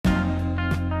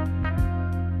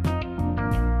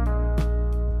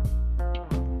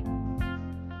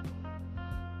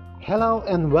Hello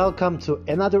and welcome to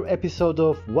another episode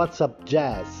of What's Up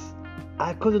Jazz.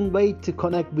 I couldn't wait to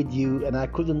connect with you and I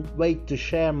couldn't wait to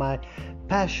share my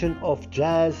passion of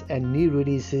jazz and new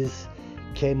releases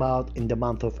came out in the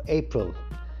month of April.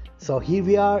 So here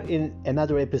we are in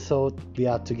another episode. We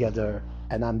are together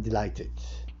and I'm delighted.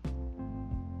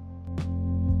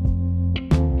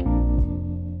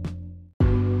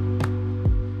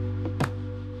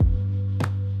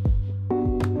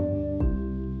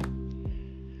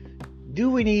 Do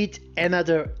we need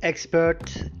another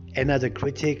expert, another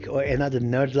critic, or another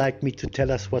nerd like me to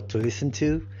tell us what to listen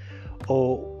to?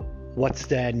 Or what's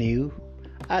there new?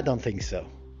 I don't think so.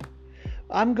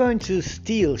 I'm going to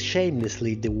steal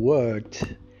shamelessly the word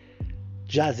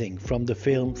jazzing from the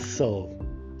film Soul.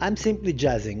 I'm simply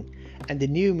jazzing, and the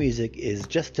new music is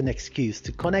just an excuse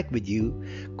to connect with you,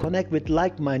 connect with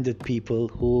like-minded people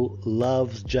who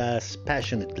love jazz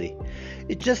passionately.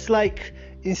 It's just like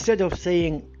instead of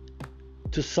saying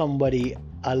to somebody,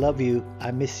 I love you,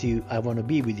 I miss you, I want to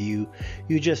be with you,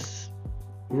 you just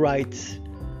write,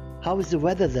 how is the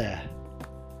weather there?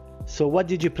 So what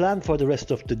did you plan for the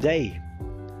rest of the day?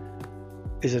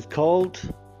 Is it cold?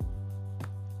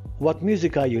 What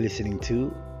music are you listening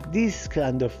to? These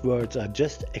kind of words are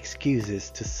just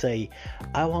excuses to say,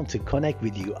 I want to connect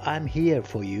with you, I'm here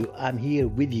for you, I'm here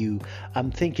with you,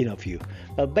 I'm thinking of you.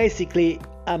 But basically,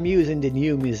 I'm using the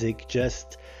new music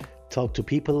just talk to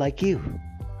people like you.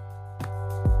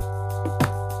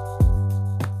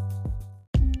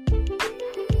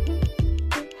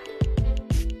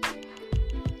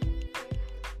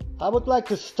 I would like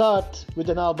to start with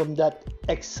an album that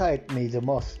excites me the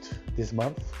most this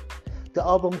month. The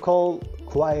album called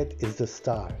Quiet is the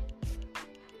Star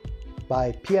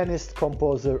by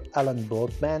pianist-composer Alan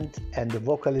Broadbent and the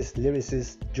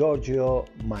vocalist-lyricist Giorgio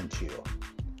Mangio.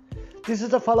 This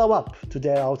is a follow-up to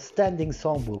their outstanding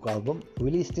songbook album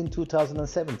released in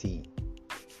 2017.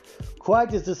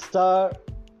 Quiet is the Star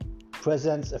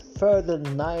presents a further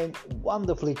 9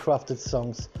 wonderfully crafted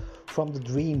songs from the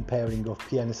dream pairing of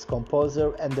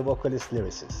pianist-composer and the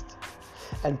vocalist-lyricist,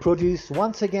 and produced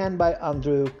once again by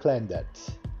Andrew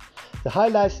Clendedt. The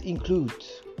highlights include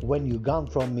When You Gone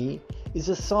From Me is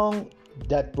a song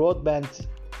that Broadbent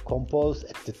composed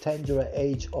at the tender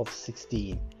age of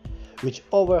 16. Which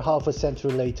over half a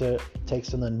century later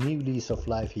takes on a new lease of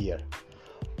life here.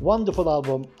 Wonderful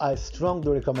album, I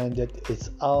strongly recommend it. It's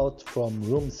out from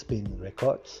Roomspin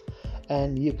Records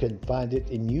and you can find it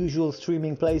in usual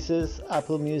streaming places,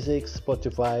 Apple Music,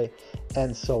 Spotify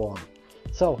and so on.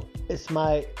 So it's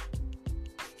my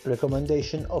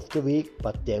recommendation of the week,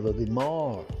 but there will be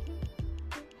more.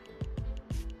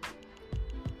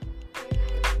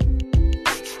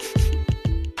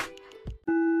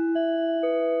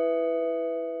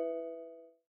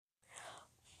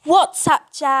 What's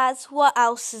up, Jazz? What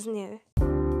else is new?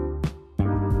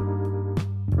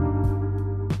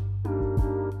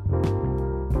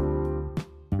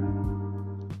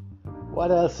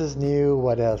 What else is new?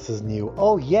 What else is new?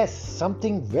 Oh yes,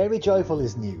 something very joyful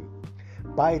is new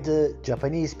by the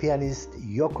Japanese pianist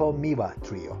Yoko Miwa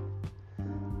Trio.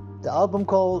 The album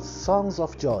called Songs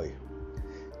of Joy.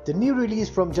 The new release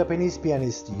from Japanese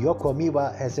pianist Yoko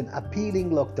Miwa has an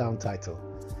appealing lockdown title.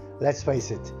 Let's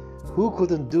face it, who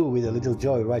couldn't do with a little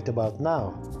joy right about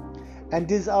now? And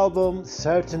this album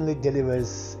certainly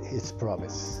delivers its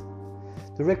promise.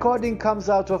 The recording comes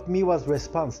out of Miwa's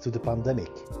response to the pandemic,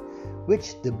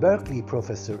 which the Berklee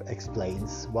professor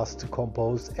explains was to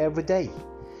compose every day.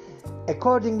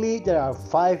 Accordingly, there are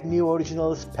 5 new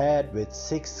originals paired with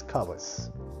 6 covers.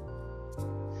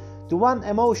 The one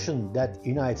emotion that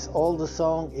unites all the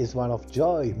song is one of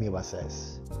joy, Miwa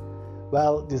says.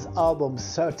 Well, this album's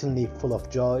certainly full of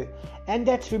joy, and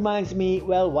that reminds me,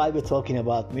 well, while we're talking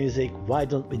about music, why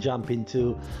don't we jump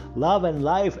into love and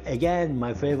life again,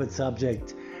 my favorite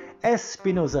subject. As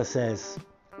Spinoza says,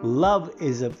 love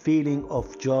is a feeling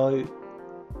of joy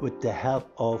with the help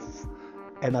of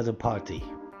another party.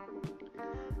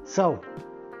 So,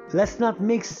 let's not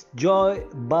mix joy,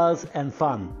 buzz, and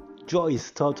fun. Joy is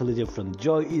totally different.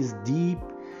 Joy is deep,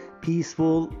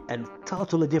 peaceful and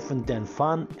totally different than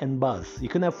fun and buzz. You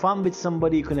can have fun with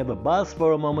somebody, you can have a buzz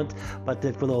for a moment, but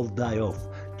that will all die off.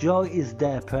 Joy is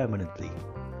there permanently.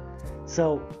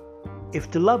 So,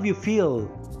 if the love you feel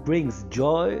brings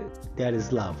joy, that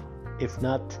is love. If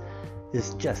not,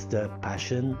 it's just a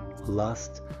passion,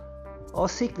 lust, or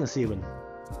sickness even.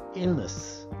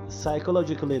 Illness,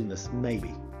 psychological illness,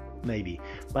 maybe.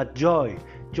 But joy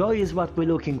is what we're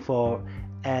looking for.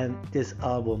 And this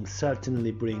album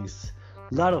certainly brings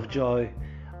a lot of joy.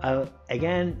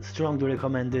 Again, strongly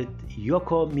recommended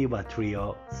Yoko Miwa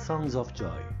Trio, Songs of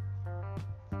Joy.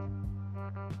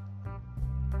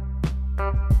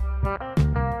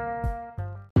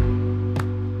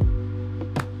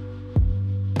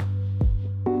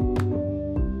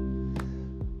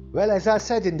 Well, as I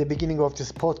said in the beginning of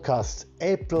this podcast,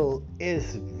 April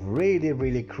is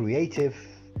really creative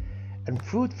and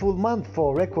fruitful month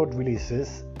for record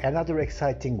releases. Another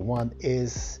exciting one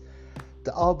is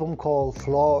the album called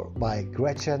Floor by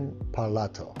Gretchen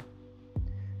Parlato.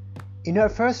 In her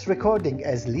first recording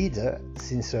as leader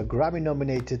since her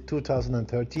Grammy-nominated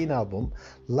 2013 album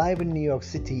Live in New York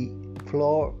City,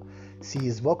 Floor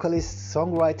sees vocalist,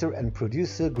 songwriter and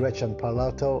producer Gretchen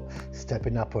Parlato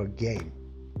stepping up her game.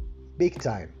 Big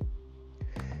time.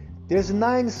 There's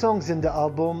 9 songs in the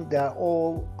album. They are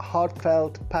all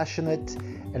heartfelt, passionate,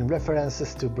 and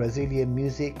references to Brazilian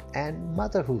music and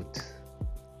motherhood.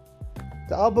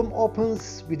 The album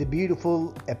opens with the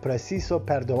beautiful É Preciso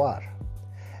Perdoar,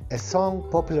 a song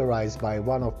popularized by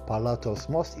one of Parlato's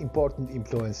most important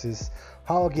influences,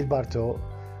 Raul Gilberto,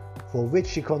 for which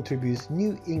she contributes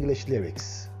new English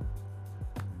lyrics.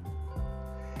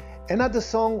 Another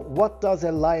song, What Does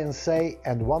a Lion Say,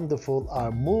 and Wonderful are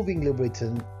movingly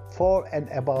written for and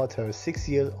about her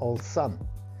 6-year-old son.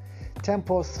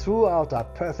 Tempos throughout are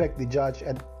perfectly judged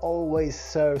and always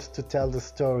serves to tell the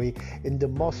story in the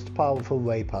most powerful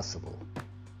way possible.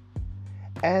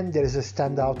 And there is a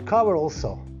standout cover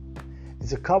also.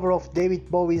 It's a cover of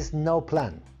David Bowie's No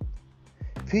Plan,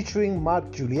 featuring Mark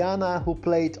Juliana, who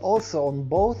played also on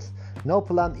both No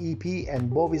Plan EP and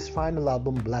Bowie's final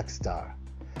album Black Star.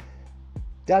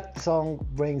 That song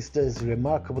brings this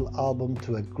remarkable album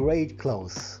to a great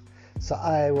close. So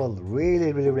I will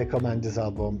really recommend this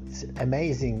album. It's an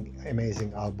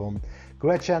amazing album.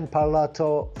 Gretchen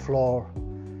Parlato, Floor,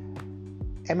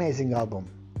 amazing album.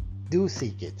 Do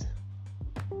seek it.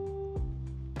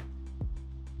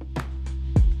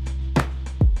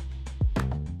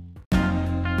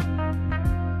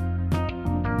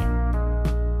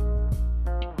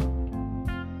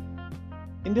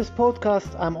 In this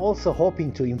podcast, I'm also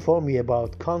hoping to inform you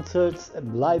about concerts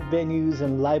and live venues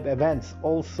and live events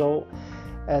also.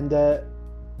 And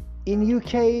in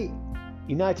UK,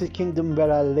 United Kingdom,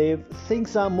 where I live,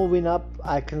 things are moving up.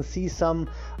 I can see some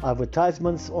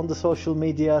advertisements on the social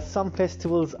media. Some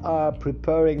festivals are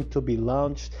preparing to be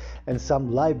launched, and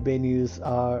some live venues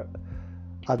are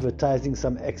advertising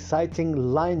some exciting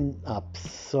lineups.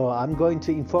 So I'm going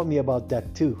to inform you about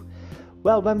that too.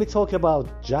 Well, when we talk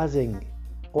about jazzing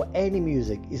or any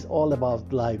music, is all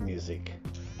about live music.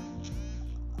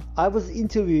 I was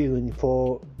interviewing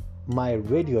for my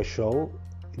radio show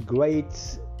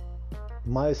great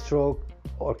maestro,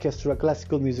 orchestra,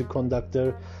 classical music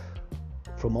conductor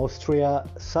from Austria,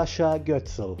 Sascha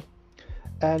Götzl,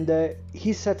 and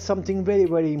he said something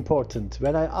very important.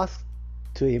 When I asked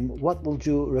to him, what would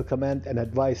you recommend and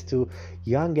advise to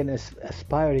young and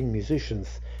aspiring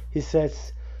musicians, he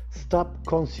says, stop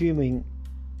consuming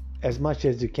as much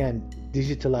as you can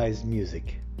digitalized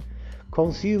music.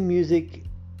 Consume music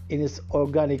in its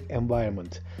organic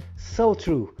environment. So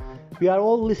true. We are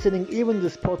all listening, even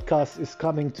this podcast is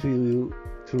coming to you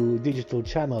through digital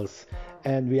channels,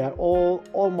 and we are all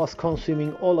almost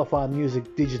consuming all of our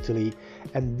music digitally,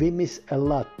 and we miss a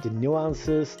lot, the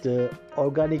nuances, the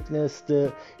organicness,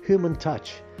 the human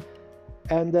touch.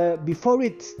 And before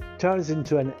it turns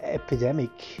into an epidemic,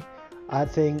 I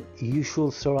think you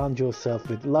should surround yourself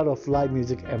with a lot of live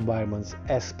music environments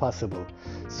as possible.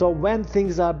 So when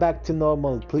things are back to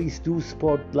normal, please do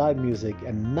support live music,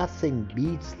 and nothing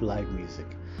beats live music.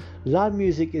 Live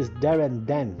music is there and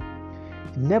then.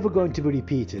 Never going to be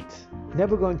repeated,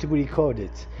 never going to be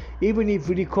recorded. Even if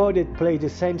we record it, play the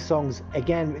same songs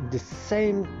again with the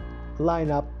same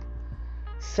lineup,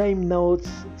 same notes,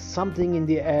 something in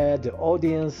the air, the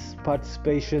audience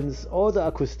participations or the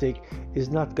acoustic is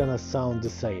not gonna sound the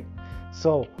same.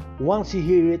 So once you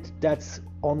hear it, that's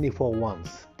only for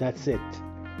once. That's it.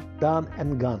 Done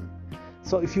and gone.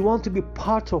 So if you want to be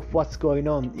part of what's going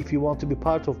on, if you want to be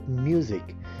part of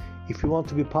music, if you want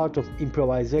to be part of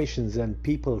improvisations and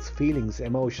people's feelings,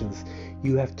 emotions,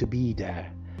 you have to be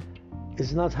there.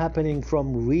 It's not happening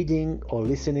from reading or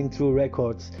listening through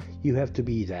records. You have to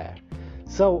be there.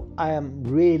 So I am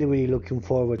really looking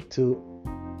forward to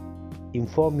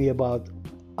inform you about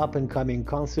up and coming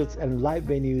concerts and live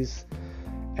venues,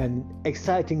 and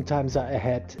exciting times are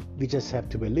ahead. We just have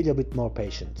to be a little bit more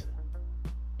patient.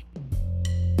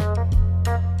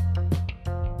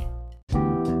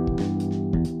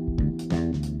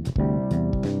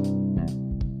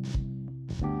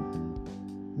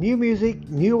 New music,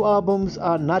 new albums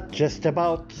are not just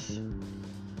about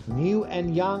new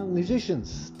and young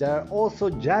musicians. There are also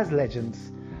jazz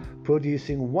legends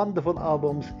producing wonderful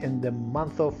albums in the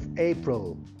month of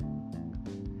April.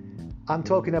 I'm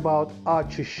talking about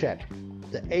Archie Shepp,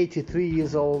 the 83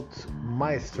 years old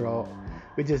maestro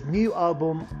with his new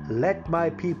album Let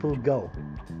My People Go.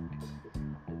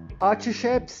 Archie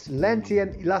Shepp's lengthy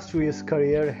and illustrious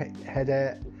career had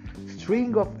a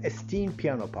string of esteemed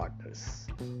piano partners: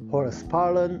 Horace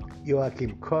Parlan,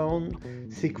 Joachim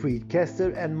Kohn, Siegfried Kester,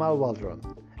 and Mal Waldron,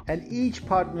 and each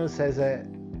partner has a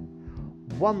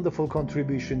wonderful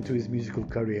contribution to his musical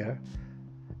career.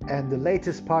 And the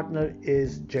latest partner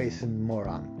is Jason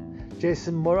Moran.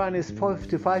 Jason Moran is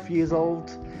 55 years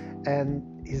old and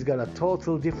he's got a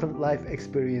total different life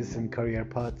experience and career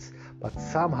paths, but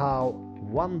somehow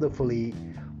wonderfully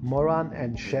Moran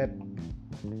and Shepp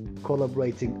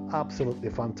collaborating absolutely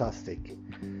fantastic.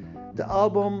 The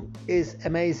album is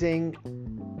amazing.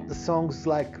 The songs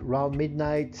like Round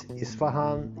Midnight,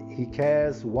 Isfahan, He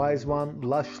Cares, Wise One,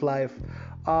 Lush Life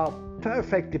are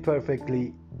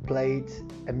perfectly played,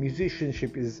 and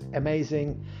musicianship is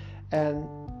amazing. And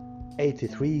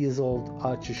 83 years old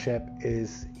Archie Shepp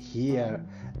is here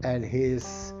and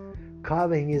he's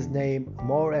carving his name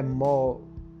more and more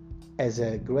as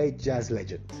a great jazz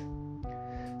legend.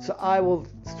 So I will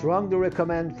strongly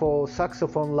recommend for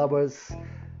saxophone lovers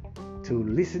to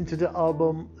listen to the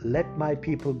album Let My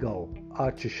People Go,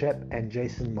 Archie Shepp and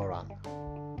Jason Moran.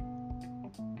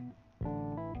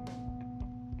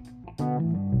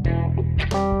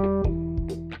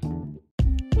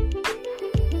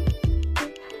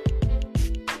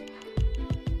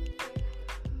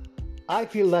 I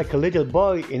feel like a little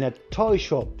boy in a toy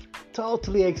shop,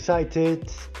 totally excited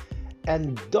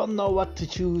and don't know what to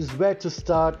choose, where to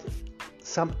start.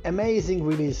 Some amazing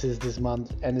releases this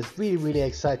month and it's really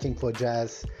exciting for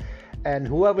jazz. And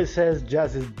whoever says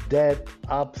jazz is dead,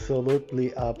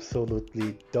 absolutely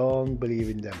don't believe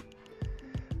in them.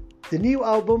 The new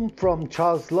album from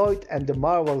Charles Lloyd and the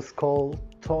Marvels called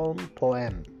Tone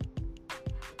Poem.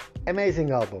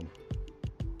 Amazing album.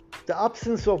 The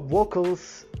absence of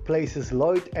vocals places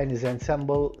Lloyd and his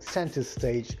ensemble center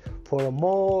stage for a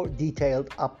more detailed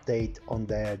update on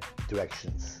their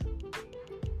directions.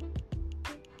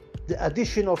 The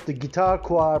addition of the guitar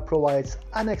choir provides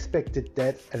unexpected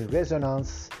depth and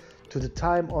resonance to the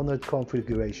time-honored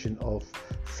configuration of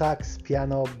sax,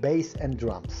 piano, bass and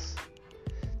drums.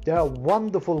 There are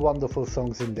wonderful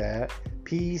songs in there: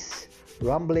 Peace,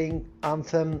 Rumbling,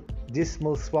 Anthem,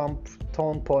 Dismal Swamp,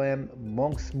 Tone Poem,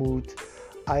 Monk's Mood,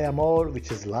 I Am All,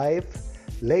 which is live,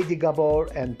 Lady Gabor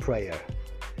and Prayer.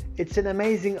 It's an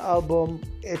amazing album,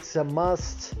 it's a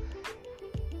must.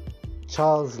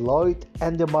 Charles Lloyd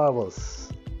and the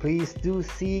Marvels. Please do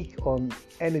seek on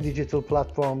any digital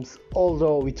platforms,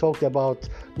 although we talked about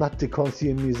not to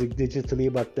consume music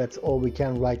digitally, but that's all we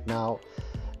can right now.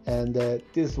 And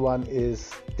this one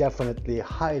is definitely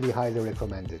highly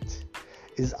recommended.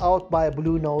 It's out by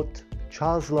Blue Note,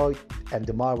 Charles Lloyd and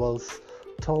the Marvels,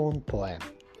 Tone Poem.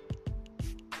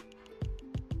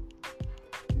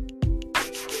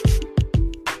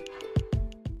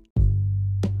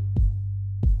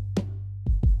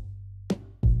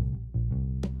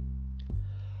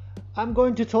 I'm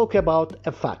going to talk about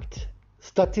a fact,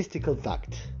 statistical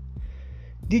fact.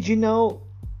 Did you know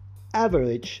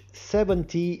average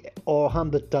 70 or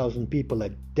 100,000 people a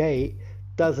day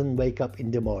doesn't wake up in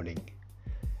the morning?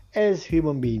 As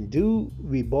human beings do,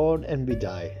 we born and we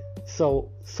die.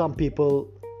 So some people,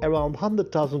 around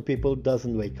 100,000 people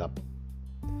doesn't wake up.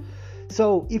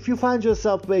 So if you find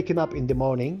yourself waking up in the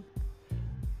morning,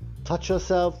 touch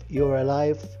yourself, you're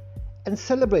alive, and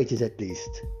celebrate it at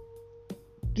least.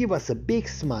 Give us a big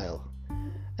smile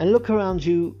and look around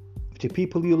you. If the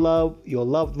people you love, your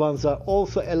loved ones, are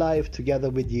also alive together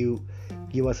with you,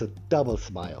 give us a double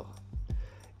smile.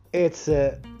 It's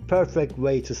a perfect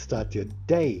way to start your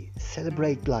day.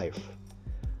 Celebrate life.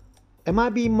 Am I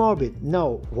being morbid?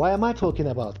 No. Why am I talking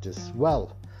about this?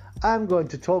 Well, I'm going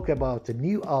to talk about a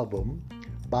new album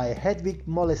by Hedvig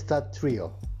Mollestad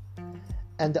Trio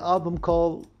and the album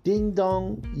called Ding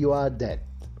Dong You Are Dead.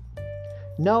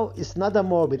 No, it's not a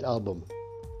morbid album.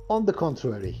 On the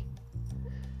contrary.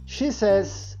 She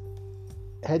says,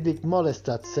 Hedvig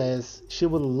Mollestad says, she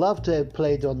would love to have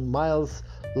played on Miles'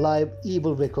 live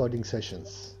Evil recording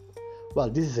sessions. Well,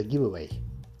 this is a giveaway.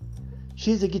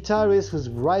 She's a guitarist whose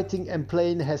writing and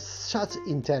playing has such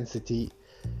intensity.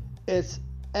 It's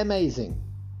amazing.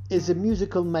 It's a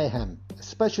musical mayhem,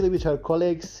 especially with her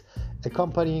colleagues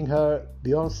accompanying her,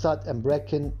 Bjornstad and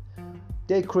Brecken.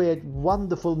 They create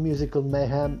wonderful musical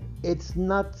mayhem. It's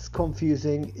not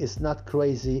confusing, it's not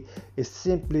crazy, it's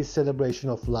simply celebration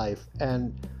of life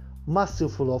and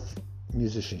masterful of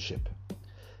musicianship.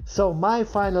 So my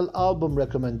final album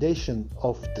recommendation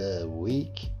of the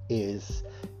week is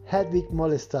Hedvig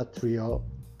Mollestad Trio,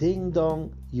 Ding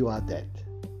Dong You Are Dead.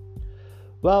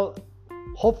 Well,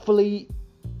 hopefully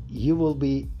you will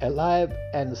be alive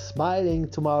and smiling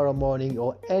tomorrow morning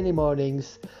or any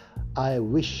mornings. I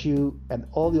wish you and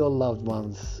all your loved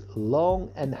ones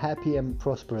long and happy and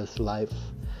prosperous life.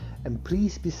 And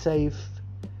please be safe.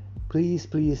 Please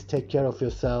take care of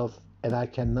yourself. And I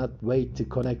cannot wait to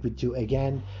connect with you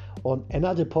again on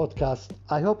another podcast.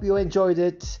 I hope you enjoyed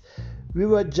it. We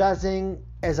were jazzing,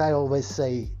 as I always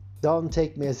say. Don't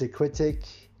take me as a critic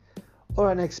or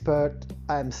an expert.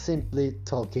 I'm simply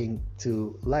talking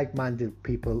to like-minded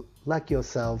people like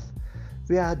yourself.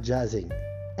 We are jazzing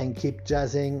and keep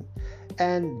jazzing.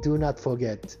 And do not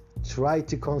forget, try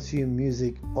to consume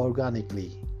music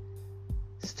organically.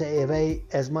 Stay away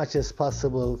as much as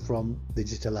possible from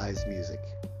digitalized music.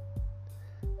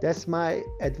 That's my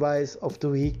advice of the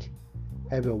week.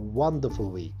 Have a wonderful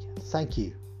week. Thank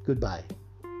you. Goodbye.